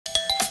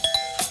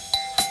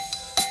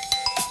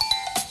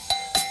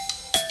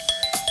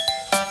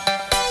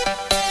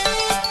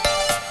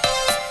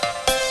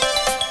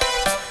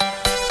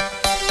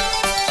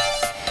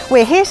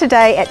We're here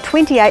today at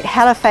 28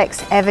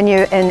 Halifax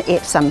Avenue in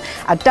Epsom,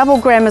 a double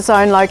grammar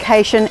zone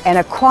location and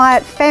a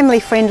quiet,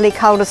 family-friendly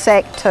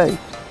cul-de-sac too.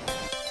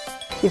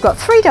 You've got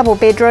 3 double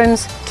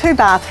bedrooms, 2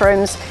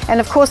 bathrooms, and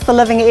of course the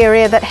living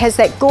area that has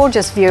that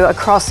gorgeous view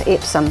across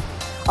Epsom.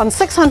 On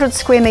 600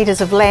 square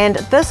metres of land,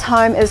 this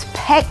home is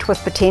packed with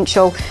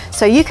potential,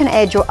 so you can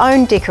add your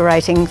own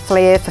decorating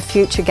flair for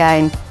future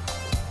gain.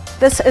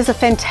 This is a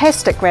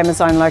fantastic grammar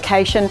zone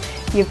location.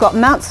 You've got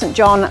Mount St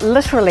John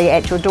literally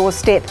at your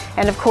doorstep,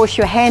 and of course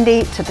you're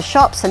handy to the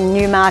shops in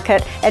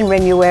Newmarket and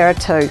Remuera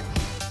too.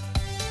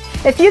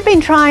 If you've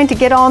been trying to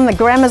get on the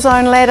grammar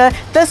zone ladder,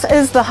 this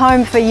is the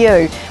home for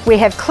you. We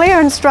have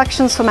clear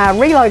instructions from our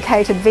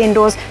relocated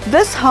vendors.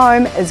 This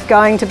home is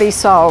going to be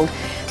sold.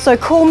 So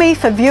call me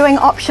for viewing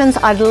options.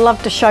 I'd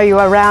love to show you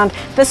around.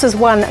 This is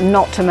one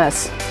not to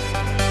miss.